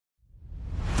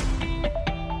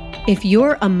If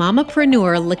you're a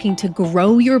mamapreneur looking to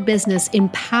grow your business in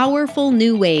powerful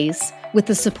new ways with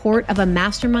the support of a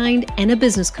mastermind and a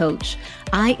business coach,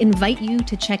 I invite you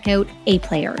to check out A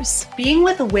Players. Being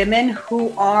with women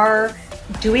who are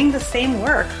doing the same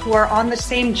work, who are on the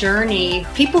same journey,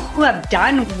 people who have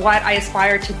done what I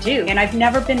aspire to do. And I've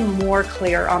never been more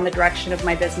clear on the direction of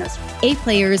my business. A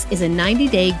Players is a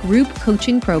 90-day group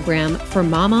coaching program for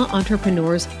mama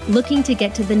entrepreneurs looking to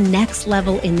get to the next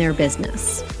level in their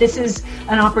business. This is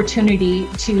an opportunity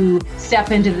to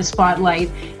step into the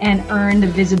spotlight and earn the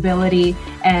visibility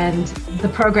and the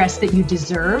progress that you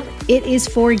deserve. It is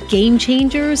for game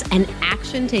changers and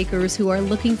action takers who are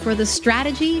looking for the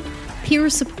strategy, peer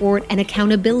support, and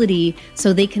accountability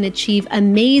so they can achieve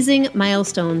amazing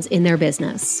milestones in their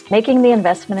business. Making the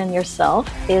investment in yourself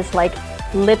is like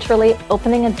literally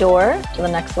opening a door to the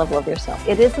next level of yourself.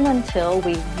 It isn't until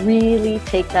we really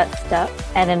take that step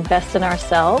and invest in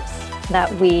ourselves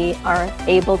that we are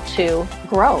able to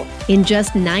grow. In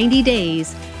just 90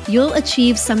 days, you'll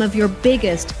achieve some of your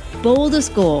biggest,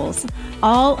 boldest goals,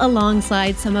 all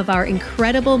alongside some of our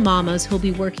incredible mamas who'll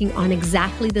be working on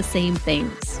exactly the same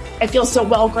things. I feel so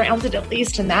well grounded, at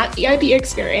least in that VIB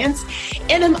experience.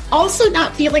 And I'm also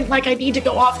not feeling like I need to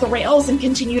go off the rails and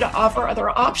continue to offer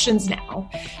other options now,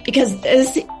 because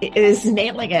this is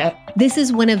nailing it. This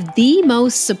is one of the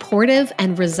most supportive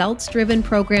and results-driven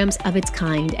programs of its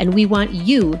kind, and we want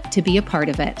you to be a part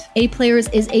of it. A Players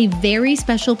is a very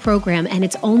special program, and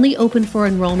it's only open for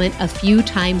enrollment a few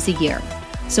times a year.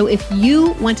 So if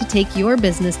you want to take your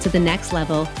business to the next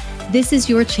level, this is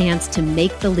your chance to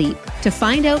make the leap. To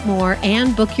find out more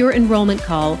and book your enrollment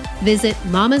call, visit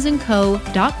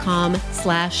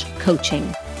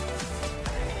mamasandco.com/coaching.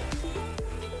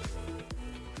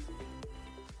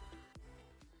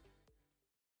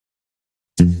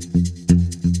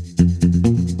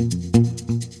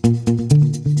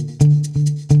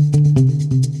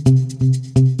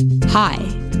 Hi,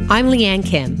 I'm Leanne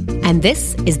Kim, and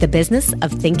this is The Business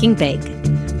of Thinking Big,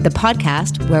 the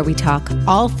podcast where we talk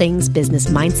all things business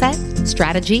mindset,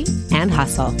 strategy, and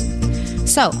hustle.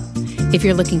 So, if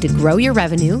you're looking to grow your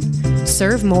revenue,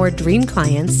 serve more dream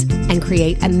clients, and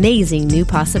create amazing new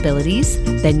possibilities,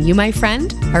 then you, my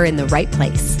friend, are in the right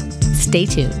place. Stay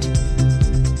tuned.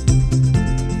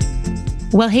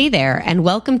 Well, hey there, and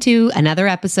welcome to another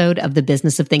episode of The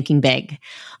Business of Thinking Big.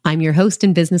 I'm your host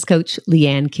and business coach,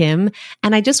 Leanne Kim,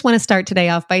 and I just want to start today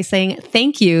off by saying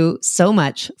thank you so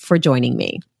much for joining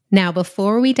me. Now,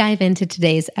 before we dive into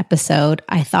today's episode,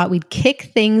 I thought we'd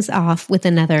kick things off with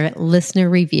another listener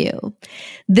review.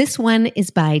 This one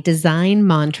is by Design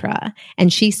Mantra,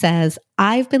 and she says,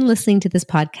 I've been listening to this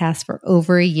podcast for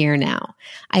over a year now.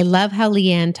 I love how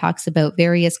Leanne talks about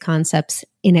various concepts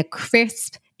in a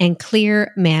crisp and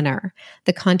clear manner.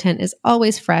 The content is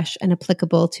always fresh and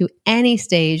applicable to any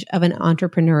stage of an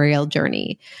entrepreneurial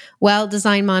journey. Well,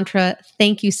 Design Mantra,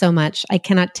 thank you so much. I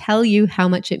cannot tell you how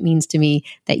much it means to me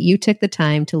that you took the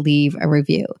time to leave a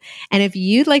review. And if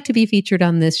you'd like to be featured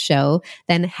on this show,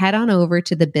 then head on over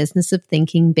to The Business of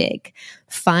Thinking Big.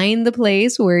 Find the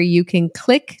place where you can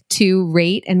click to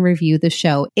rate and review the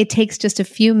show. It takes just a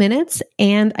few minutes,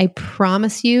 and I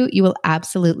promise you, you will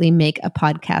absolutely make a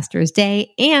podcaster's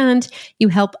day, and you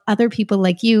help other people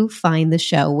like you find the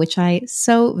show, which I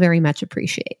so very much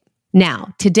appreciate.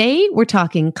 Now, today we're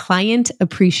talking client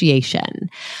appreciation.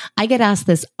 I get asked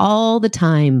this all the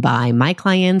time by my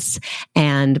clients,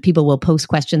 and people will post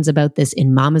questions about this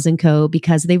in Mamas & Co.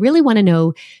 because they really want to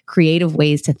know creative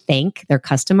ways to thank their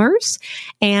customers.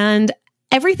 And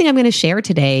everything I'm going to share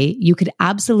today, you could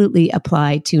absolutely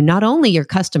apply to not only your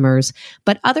customers,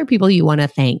 but other people you want to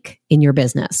thank in your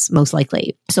business, most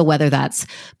likely. So whether that's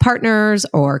partners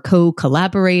or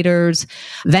co-collaborators,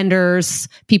 vendors,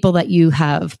 people that you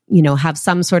have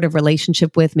some sort of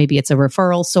relationship with, maybe it's a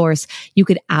referral source, you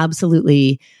could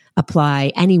absolutely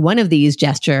apply any one of these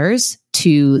gestures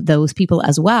to those people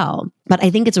as well. But I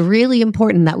think it's really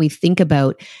important that we think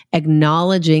about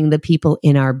acknowledging the people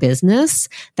in our business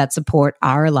that support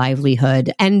our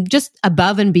livelihood and just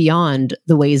above and beyond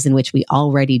the ways in which we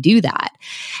already do that.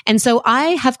 And so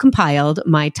I have compiled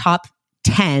my top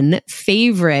 10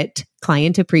 favorite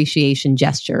client appreciation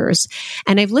gestures.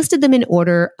 And I've listed them in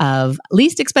order of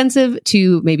least expensive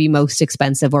to maybe most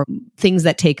expensive, or things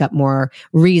that take up more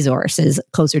resources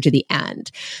closer to the end.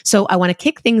 So I want to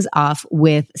kick things off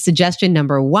with suggestion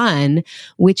number 1,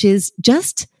 which is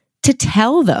just to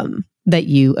tell them that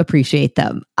you appreciate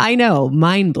them. I know,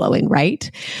 mind-blowing, right?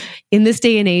 In this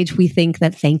day and age, we think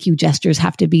that thank you gestures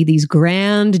have to be these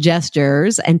grand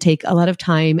gestures and take a lot of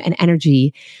time and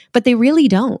energy, but they really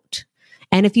don't.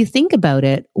 And if you think about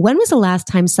it, when was the last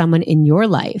time someone in your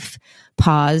life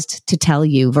paused to tell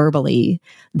you verbally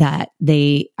that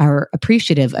they are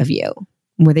appreciative of you,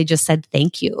 where they just said,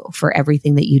 thank you for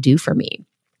everything that you do for me?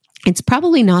 It's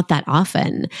probably not that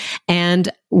often. And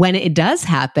when it does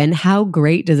happen, how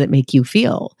great does it make you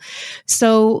feel?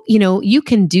 So, you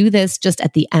can do this just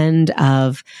at the end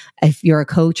of, if you're a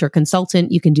coach or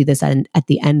consultant, you can do this at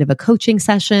the end of a coaching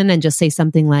session and just say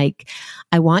something like,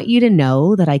 I want you to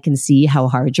know that I can see how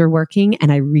hard you're working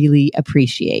and I really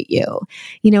appreciate you.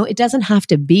 It doesn't have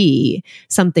to be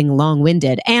something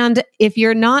long-winded. And if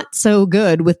you're not so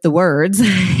good with the words,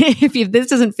 if this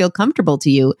doesn't feel comfortable to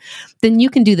you, then you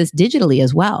can do this digitally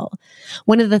as well.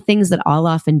 One of the things that I'll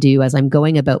often do as I'm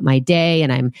going about my day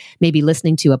and I'm maybe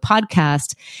listening to a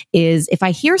podcast is if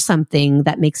I hear something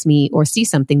that makes me, or see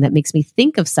something that makes me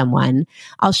think of someone,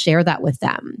 I'll share that with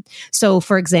them. So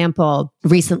for example,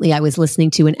 recently I was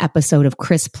listening to an episode of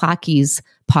Chris Plackey's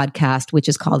podcast, which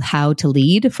is called How to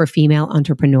Lead for Female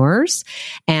Entrepreneurs.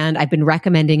 And I've been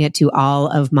recommending it to all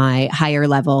of my higher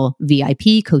level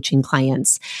VIP coaching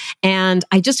clients. And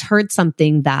I just heard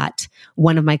something that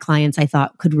one of my clients I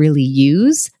thought could really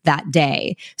use that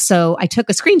day. So I took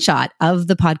a screenshot of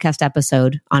the podcast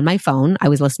episode on my phone. I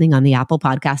was listening on the Apple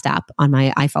Podcast app on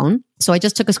my iPhone. So I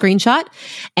just took a screenshot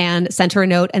and sent her a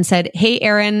note and said, hey,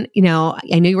 Erin,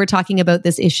 I know you were talking about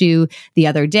this issue the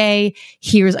other day.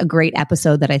 Here's a great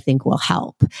episode that I think will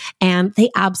help. And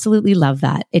they absolutely love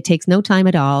that. It takes no time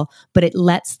at all, but it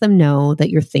lets them know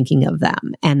that you're thinking of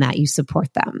them and that you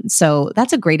support them. So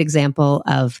that's a great example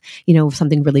of,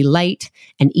 something really light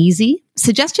and easy.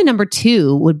 Suggestion number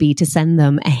 2 would be to send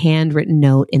them a handwritten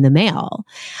note in the mail.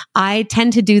 I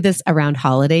tend to do this around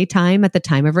holiday time. At the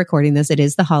time of recording this, it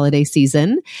is the holiday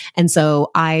season. And so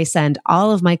I send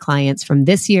all of my clients from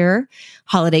this year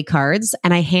holiday cards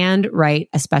and I hand write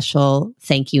a special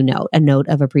thank you note, a note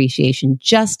of appreciation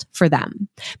just for them.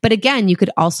 But again, you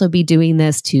could also be doing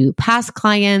this to past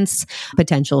clients,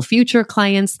 potential future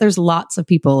clients. There's lots of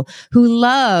people who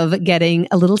love getting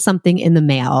a little something in the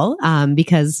mail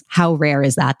because how rare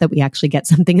is that we actually get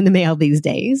something in the mail these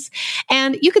days?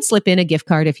 And you could slip in a gift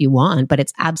card if you want, but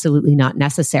it's absolutely not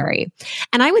necessary.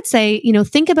 And I would say,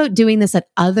 think about doing this at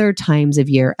other times of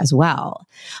year as well.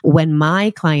 When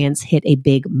my clients hit a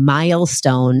big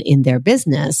milestone in their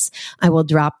business, I will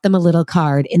drop them a little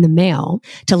card in the mail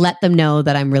to let them know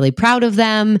that I'm really proud of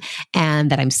them and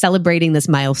that I'm celebrating this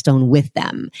milestone with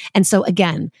them. And so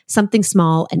again, something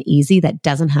small and easy that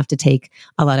doesn't have to take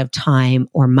a lot of time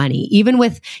or money. Even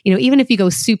if you go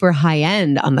super high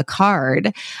end on the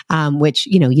card, which,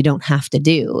 you don't have to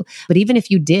do, but even if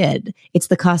you did, it's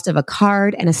the cost of a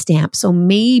card and a stamp. So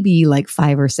maybe like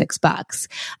 $5 or $6,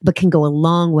 but can go a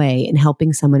long way in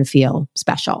helping someone feel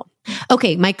special.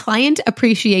 Okay, my client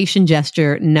appreciation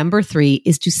gesture number 3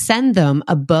 is to send them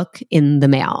a book in the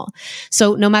mail.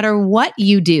 So no matter what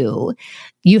you do,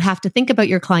 you have to think about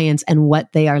your clients and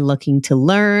what they are looking to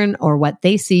learn or what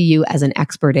they see you as an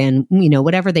expert in,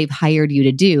 whatever they've hired you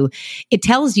to do. It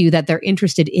tells you that they're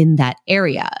interested in that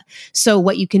area. So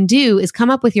what you can do is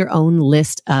come up with your own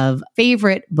list of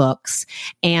favorite books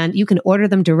and you can order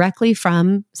them directly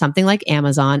from something like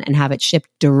Amazon and have it shipped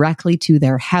directly to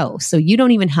their house. So you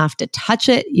don't even have to touch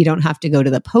it. You don't have to go to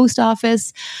the post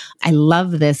office. I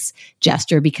love this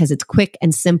gesture because it's quick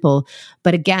and simple.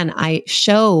 But again, I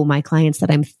show my clients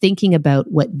that I'm thinking about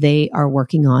what they are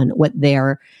working on, what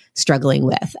they're struggling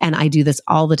with. And I do this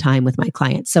all the time with my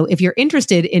clients. So if you're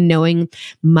interested in knowing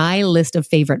my list of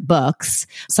favorite books,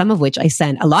 a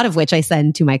lot of which I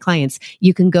send to my clients,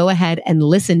 you can go ahead and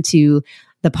listen to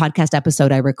the podcast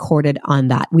episode I recorded on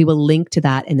that. We will link to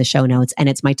that in the show notes. And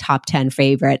it's my top 10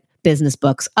 favorite business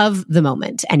books of the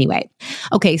moment anyway.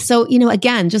 Okay. So,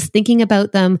 again, just thinking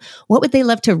about them, what would they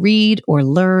love to read or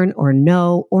learn or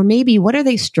know, or maybe what are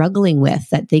they struggling with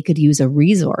that they could use a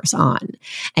resource on?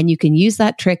 And you can use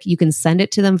that trick. You can send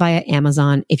it to them via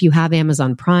Amazon. If you have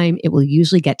Amazon Prime, it will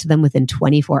usually get to them within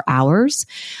 24 hours,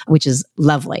 which is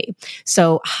lovely.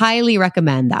 So highly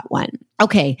recommend that one.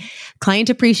 Okay.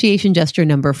 Client appreciation gesture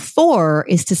number 4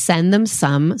 is to send them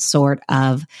some sort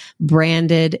of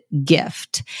branded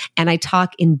gift. And I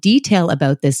talk in detail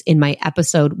about this in my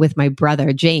episode with my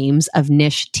brother, James of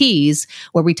Niche Tees,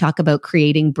 where we talk about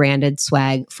creating branded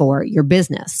swag for your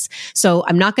business. So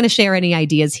I'm not going to share any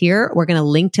ideas here. We're going to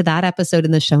link to that episode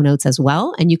in the show notes as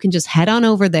well. And you can just head on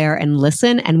over there and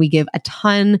listen. And we give a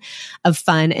ton of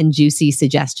fun and juicy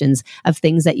suggestions of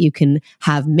things that you can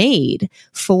have made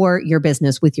for your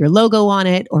business with your logo on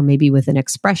it, or maybe with an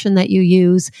expression that you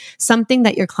use, something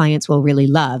that your clients will really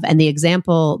love. And the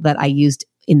example that I used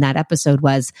in that episode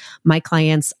was my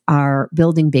clients are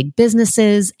building big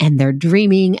businesses and they're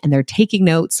dreaming and they're taking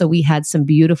notes. So we had some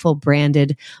beautiful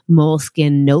branded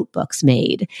Moleskine notebooks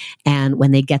made. And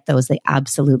when they get those, they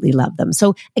absolutely love them.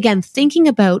 So again, thinking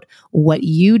about what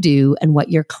you do and what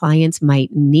your clients might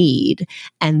need,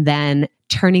 and then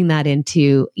turning that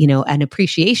into, an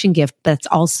appreciation gift that's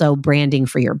also branding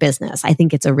for your business. I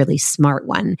think it's a really smart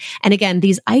one. And again,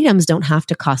 these items don't have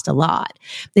to cost a lot.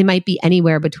 They might be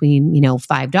anywhere between,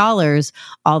 $5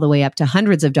 all the way up to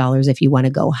hundreds of dollars if you want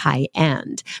to go high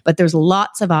end. But there's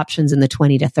lots of options in the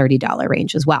 $20 to $30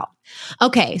 range as well.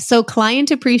 Okay, so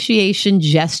client appreciation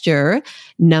gesture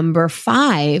number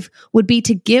 5 would be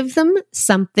to give them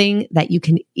something that you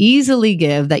can easily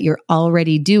give that you're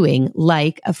already doing,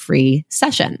 like a free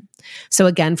session. So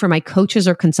again, for my coaches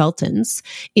or consultants,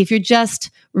 if you're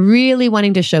just really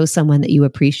wanting to show someone that you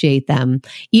appreciate them,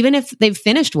 even if they've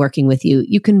finished working with you,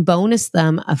 you can bonus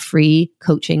them a free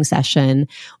coaching session.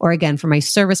 Or again, for my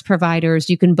service providers,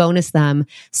 you can bonus them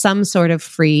some sort of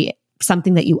free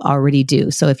something that you already do.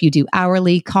 So if you do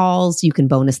hourly calls, you can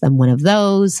bonus them one of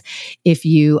those. If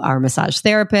you are a massage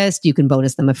therapist, you can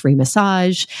bonus them a free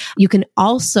massage. You can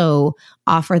also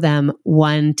offer them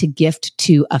one to gift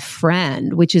to a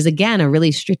friend, which is again a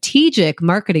really strategic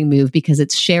marketing move because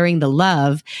it's sharing the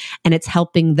love and it's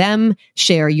helping them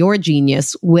share your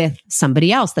genius with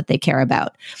somebody else that they care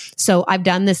about. So I've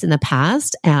done this in the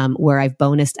past where I've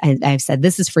bonused, I've said,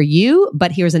 this is for you,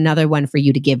 but here's another one for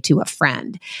you to give to a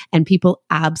friend. And people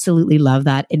absolutely love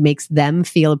that. It makes them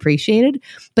feel appreciated,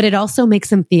 but it also makes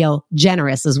them feel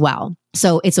generous as well.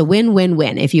 So it's a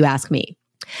win-win-win if you ask me.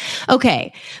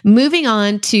 Okay, moving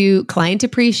on to client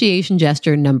appreciation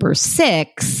gesture number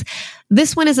 6.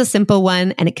 This one is a simple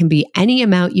one and it can be any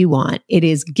amount you want. It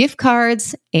is gift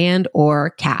cards and or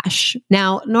cash.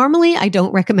 Now, normally I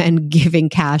don't recommend giving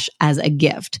cash as a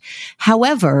gift.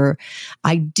 However,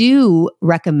 I do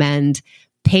recommend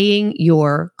paying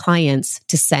your clients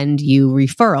to send you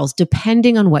referrals,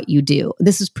 depending on what you do.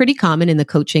 This is pretty common in the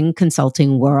coaching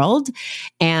consulting world.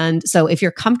 And so if you're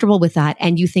comfortable with that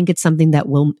and you think it's something that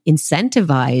will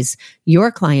incentivize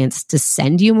your clients to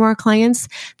send you more clients,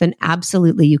 then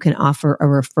absolutely you can offer a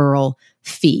referral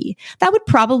fee. That would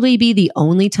probably be the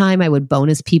only time I would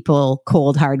bonus people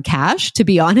cold hard cash, to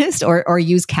be honest, or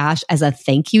use cash as a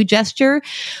thank you gesture.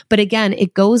 But again,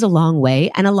 it goes a long way.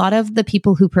 And a lot of the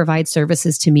people who provide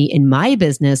services to me in my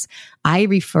business, I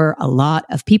refer a lot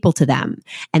of people to them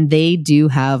and they do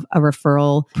have a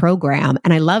referral program.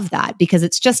 And I love that because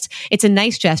it's a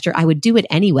nice gesture. I would do it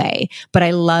anyway, but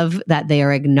I love that they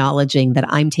are acknowledging that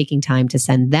I'm taking time to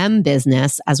send them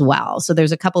business as well. So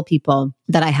there's a couple people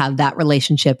that I have that relationship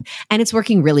and it's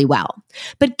working really well.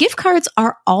 But gift cards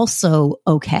are also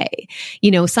okay.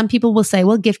 Some people will say,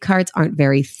 well, gift cards aren't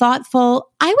very thoughtful.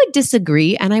 I would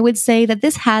disagree. And I would say that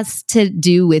this has to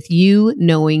do with you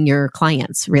knowing your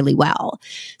clients really well.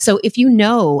 So if you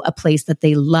know a place that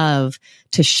they love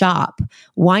to shop,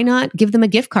 why not give them a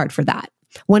gift card for that?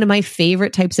 One of my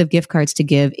favorite types of gift cards to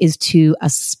give is to a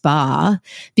spa,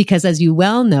 because as you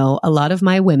well know, a lot of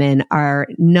my women are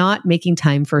not making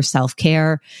time for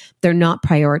self-care. They're not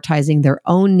prioritizing their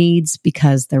own needs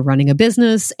because they're running a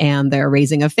business and they're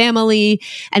raising a family.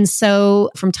 And so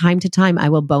from time to time, I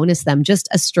will bonus them just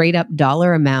a straight up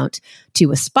dollar amount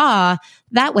to a spa.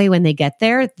 That way, when they get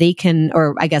there, they can,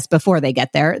 or I guess before they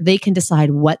get there, they can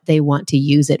decide what they want to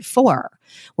use it for.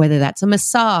 Whether that's a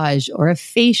massage or a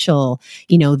facial,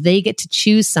 they get to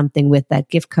choose something with that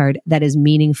gift card that is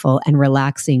meaningful and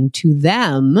relaxing to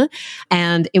them.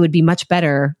 And it would be much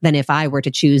better than if I were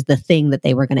to choose the thing that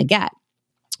they were going to get.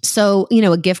 So,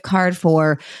 a gift card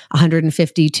for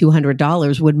 $150,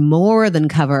 $200 would more than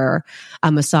cover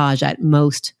a massage at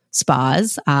most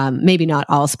spas, maybe not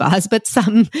all spas, but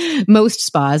most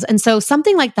spas. And so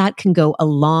something like that can go a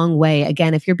long way.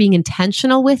 Again, if you're being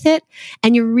intentional with it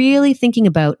and you're really thinking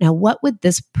about, now, what would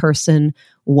this person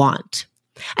want?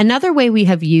 Another way we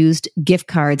have used gift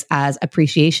cards as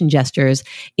appreciation gestures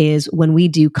is when we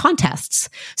do contests.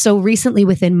 So recently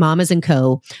within Mamas &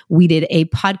 Co., we did a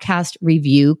podcast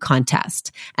review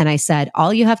contest. And I said,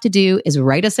 all you have to do is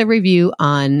write us a review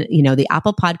on, the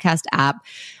Apple Podcast app,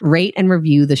 rate and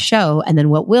review the show. And then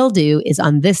what we'll do is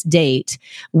on this date,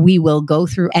 we will go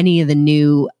through any of the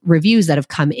new reviews that have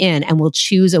come in and we'll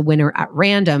choose a winner at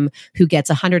random who gets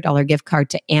a $100 gift card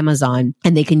to Amazon.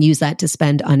 And they can use that to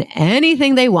spend on anything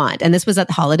anything they want. And this was at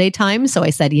the holiday time. So I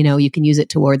said, you can use it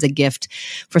towards a gift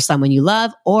for someone you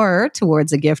love or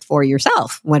towards a gift for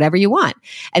yourself, whatever you want.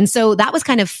 And so that was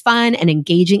kind of fun and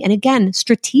engaging. And again,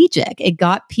 strategic. It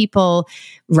got people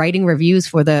writing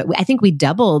reviews I think we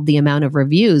doubled the amount of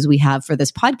reviews we have for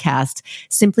this podcast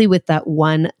simply with that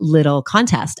one little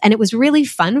contest. And it was really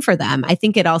fun for them. I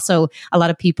think a lot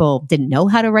of people didn't know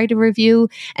how to write a review.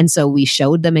 And so we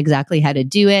showed them exactly how to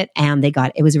do it. And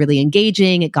it was really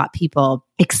engaging. It got people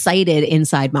excited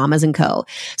inside Mamas & Co.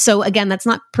 So again, that's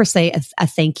not per se a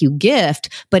thank you gift,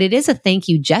 but it is a thank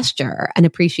you gesture, an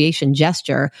appreciation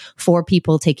gesture for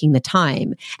people taking the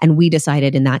time. And we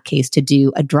decided in that case to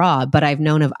do a draw. But I've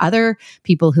known of other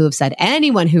people who have said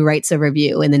anyone who writes a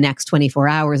review in the next 24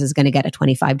 hours is going to get a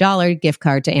 $25 gift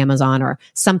card to Amazon or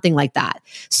something like that.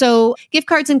 So gift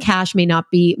cards and cash may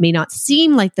not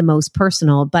seem like the most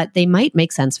personal, but they might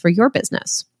make sense for your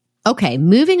business. Okay,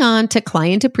 moving on to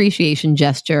client appreciation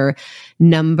gesture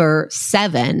number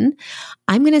 7,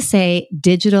 I'm going to say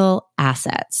digital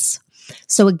assets.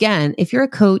 So again, if you're a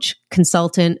coach,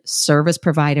 consultant, service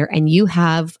provider, and you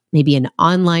have maybe an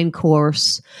online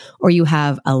course or you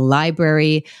have a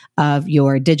library of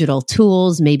your digital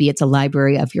tools, maybe it's a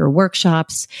library of your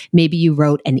workshops, maybe you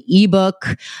wrote an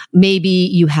ebook, maybe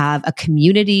you have a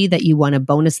community that you want to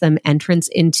bonus them entrance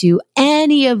into,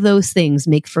 any of those things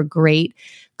make for great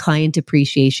client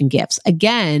appreciation gifts.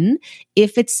 Again,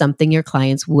 if it's something your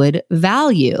clients would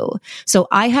value. So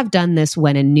I have done this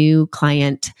when a new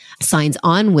client signs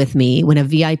on with me, when a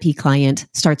VIP client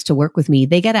starts to work with me,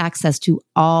 they get access to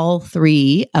all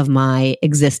 3 of my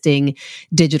existing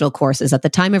digital courses. At the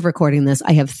time of recording this,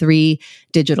 I have 3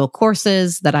 digital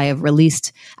courses that I have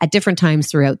released at different times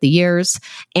throughout the years.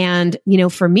 And,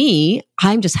 for me,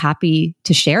 I'm just happy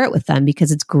to share it with them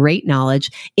because it's great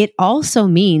knowledge. It also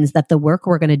means that the work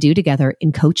we're going to do together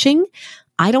in coaching,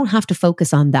 I don't have to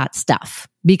focus on that stuff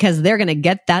because they're going to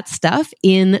get that stuff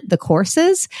in the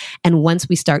courses. And once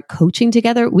we start coaching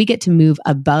together, we get to move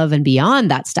above and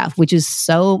beyond that stuff, which is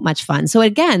so much fun. So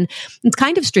again, it's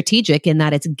kind of strategic in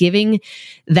that it's giving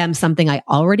them something I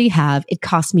already have. It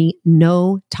costs me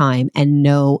no time and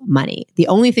no money. The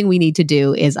only thing we need to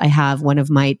do is I have one of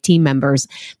my team members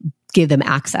give them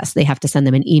access. They have to send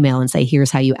them an email and say,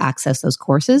 here's how you access those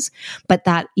courses. But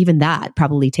even that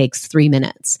probably takes 3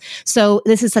 minutes. So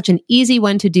this is such an easy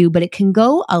one to do, but it can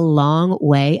go a long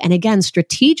way. And again,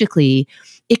 strategically,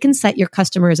 it can set your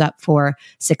customers up for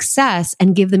success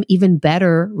and give them even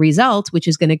better results, which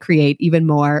is going to create even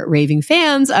more raving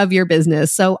fans of your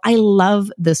business. So I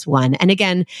love this one. And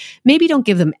again, maybe don't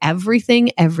give them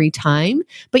everything every time,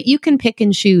 but you can pick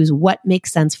and choose what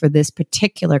makes sense for this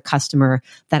particular customer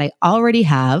that I already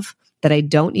have, that I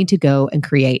don't need to go and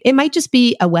create. It might just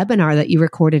be a webinar that you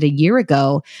recorded a year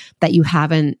ago that you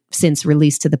haven't since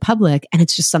released to the public. And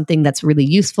it's just something that's really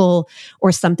useful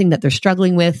or something that they're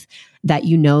struggling with that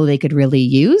they could really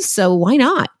use. So why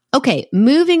not? Okay,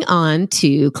 moving on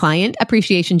to client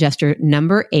appreciation gesture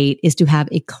number 8 is to have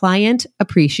a client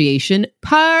appreciation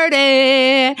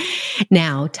party.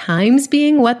 Now, times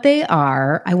being what they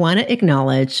are, I want to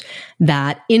acknowledge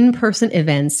that in-person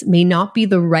events may not be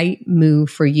the right move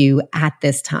for you at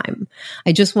this time.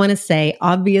 I just want to say,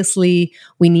 obviously,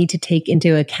 we need to take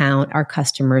into account our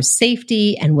customers'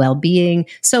 safety and well-being.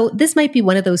 So this might be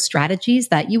one of those strategies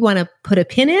that you want to put a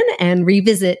pin in and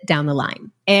revisit down the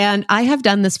line. And I have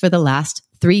done this for the last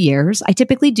 3 years. I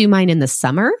typically do mine in the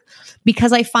summer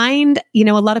because I find,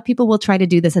 a lot of people will try to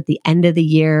do this at the end of the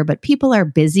year, but people are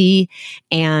busy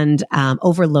and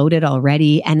overloaded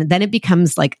already. And then it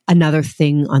becomes like another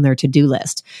thing on their to-do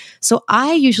list. So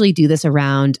I usually do this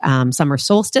around summer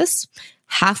solstice,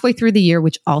 halfway through the year,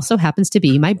 which also happens to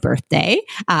be my birthday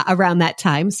around that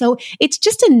time. So it's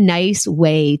just a nice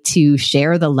way to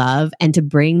share the love and to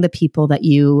bring the people that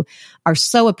you are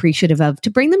so appreciative of, to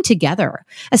bring them together,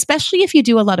 especially if you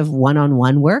do a lot of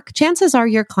one-on-one work. Chances are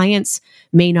your clients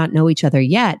may not know each other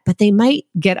yet, but they might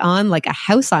get on like a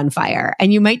house on fire.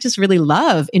 And you might just really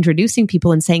love introducing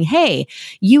people and saying, hey,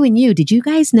 you and you, did you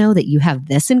guys know that you have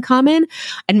this in common?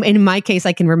 And in my case,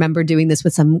 I can remember doing this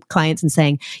with some clients and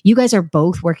saying, you guys are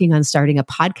both working on starting a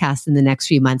podcast in the next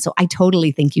few months. So I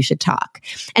totally think you should talk.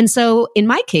 And so in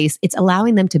my case, it's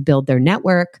allowing them to build their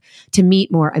network, to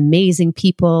meet more amazing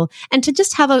people, and to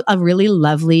just have a really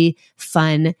lovely,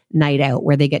 fun night out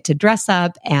where they get to dress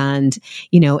up and,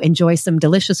 enjoy some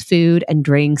delicious food and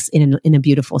drinks in a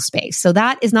beautiful space. So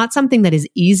that is not something that is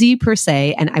easy per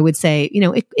se. And I would say,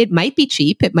 it might be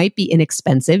cheap. It might be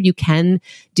inexpensive. You can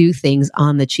do things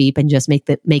on the cheap and just make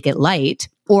it light.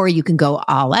 Or you can go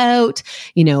all out,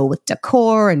 with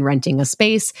decor and renting a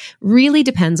space. Really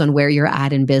depends on where you're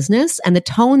at in business and the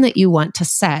tone that you want to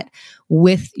set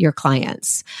with your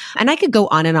clients. And I could go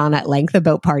on and on at length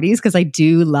about parties because I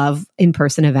do love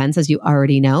in-person events, as you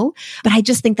already know. But I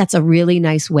just think that's a really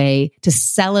nice way to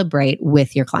celebrate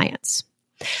with your clients.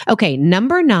 Okay,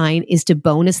 number 9 is to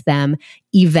bonus them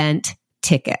event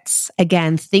tickets.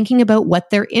 Again, thinking about what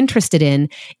they're interested in.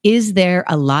 Is there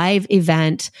a live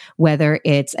event, whether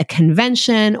it's a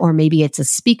convention or maybe it's a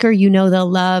speaker they'll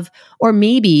love, or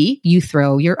maybe you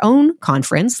throw your own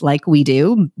conference like we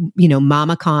do.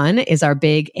 MamaCon is our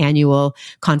big annual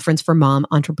conference for mom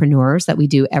entrepreneurs that we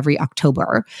do every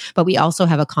October. But we also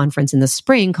have a conference in the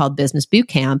spring called Business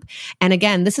Bootcamp. And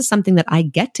again, this is something that I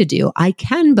get to do. I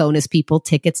can bonus people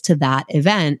tickets to that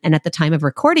event. And at the time of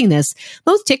recording this,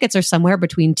 those tickets are somewhere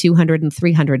between $200 and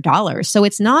 $300. So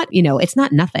it's not, it's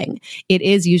not nothing. It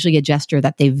is usually a gesture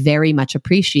that they very much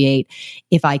appreciate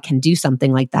if I can do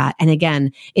something like that. And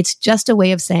again, it's just a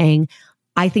way of saying,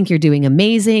 I think you're doing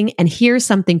amazing, and here's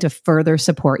something to further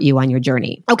support you on your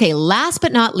journey. Okay, last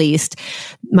but not least,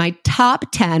 my top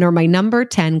 10 or my number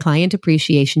 10 client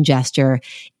appreciation gesture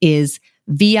is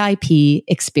VIP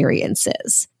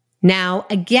experiences. Now,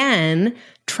 again,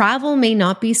 travel may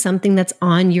not be something that's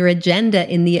on your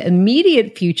agenda in the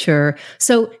immediate future.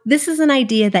 So this is an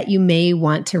idea that you may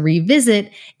want to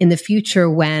revisit in the future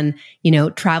when,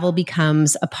 travel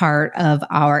becomes a part of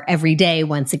our everyday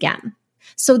once again.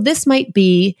 So this might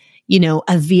be,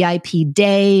 a VIP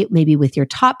day, maybe with your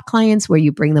top clients where you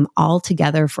bring them all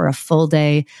together for a full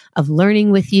day of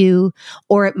learning with you.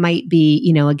 Or it might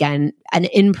be, again, an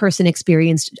in-person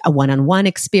experience, a one-on-one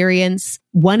experience.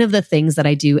 One of the things that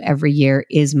I do every year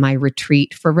is my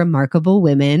retreat for remarkable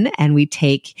women. And we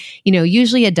take,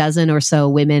 usually a dozen or so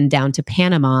women down to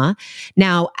Panama.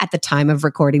 Now, at the time of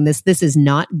recording this is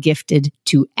not gifted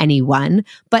to anyone,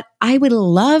 but I would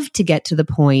love to get to the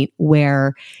point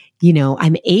where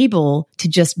I'm able to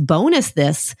just bonus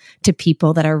this to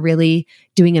people that are really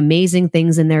doing amazing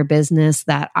things in their business,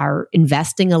 that are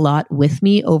investing a lot with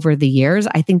me over the years.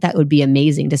 I think that would be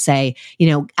amazing to say,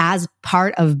 as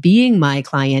part of being my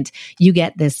client, you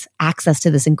get this access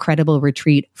to this incredible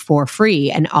retreat for free.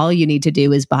 And all you need to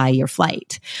do is buy your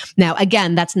flight. Now,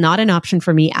 again, that's not an option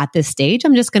for me at this stage.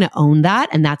 I'm just going to own that.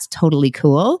 And that's totally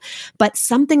cool. But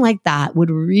something like that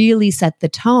would really set the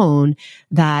tone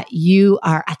that you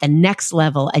are at the next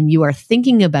level and you are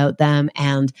thinking about them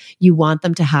and you want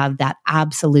them to have that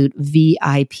absolute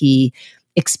VIP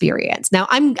experience. Now,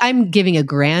 I'm giving a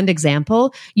grand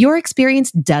example. Your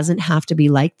experience doesn't have to be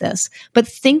like this, but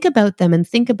think about them and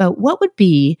think about what would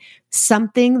be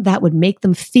something that would make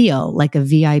them feel like a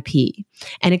VIP,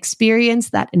 an experience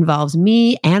that involves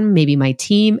me and maybe my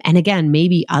team. And again,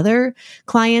 maybe other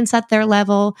clients at their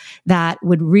level that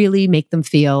would really make them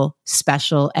feel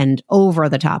special and over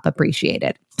the top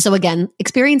appreciated. So again,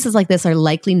 experiences like this are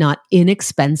likely not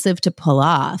inexpensive to pull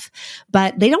off,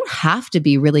 but they don't have to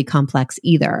be really complex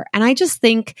either. And I just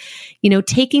think,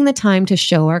 taking the time to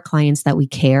show our clients that we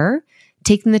care,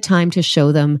 taking the time to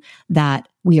show them that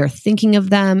we are thinking of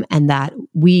them and that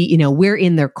we're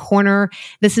in their corner.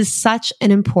 This is such an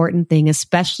important thing,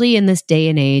 especially in this day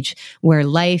and age where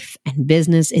life and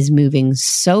business is moving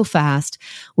so fast.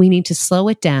 We need to slow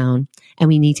it down and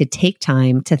we need to take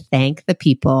time to thank the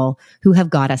people who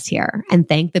have got us here and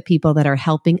thank the people that are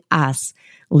helping us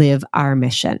live our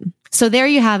mission. So there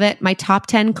you have it, my top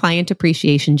 10 client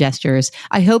appreciation gestures.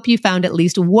 I hope you found at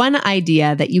least one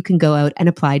idea that you can go out and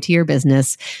apply to your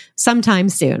business sometime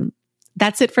soon.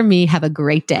 That's it from me. Have a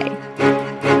great day.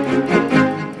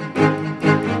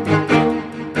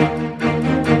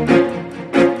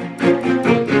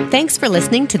 Thanks for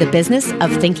listening to The Business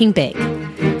of Thinking Big.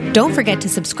 Don't forget to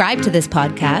subscribe to this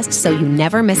podcast so you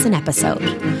never miss an episode.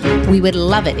 We would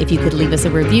love it if you could leave us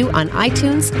a review on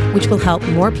iTunes, which will help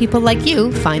more people like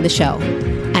you find the show.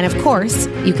 And of course,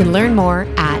 you can learn more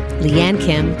at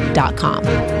leannekim.com.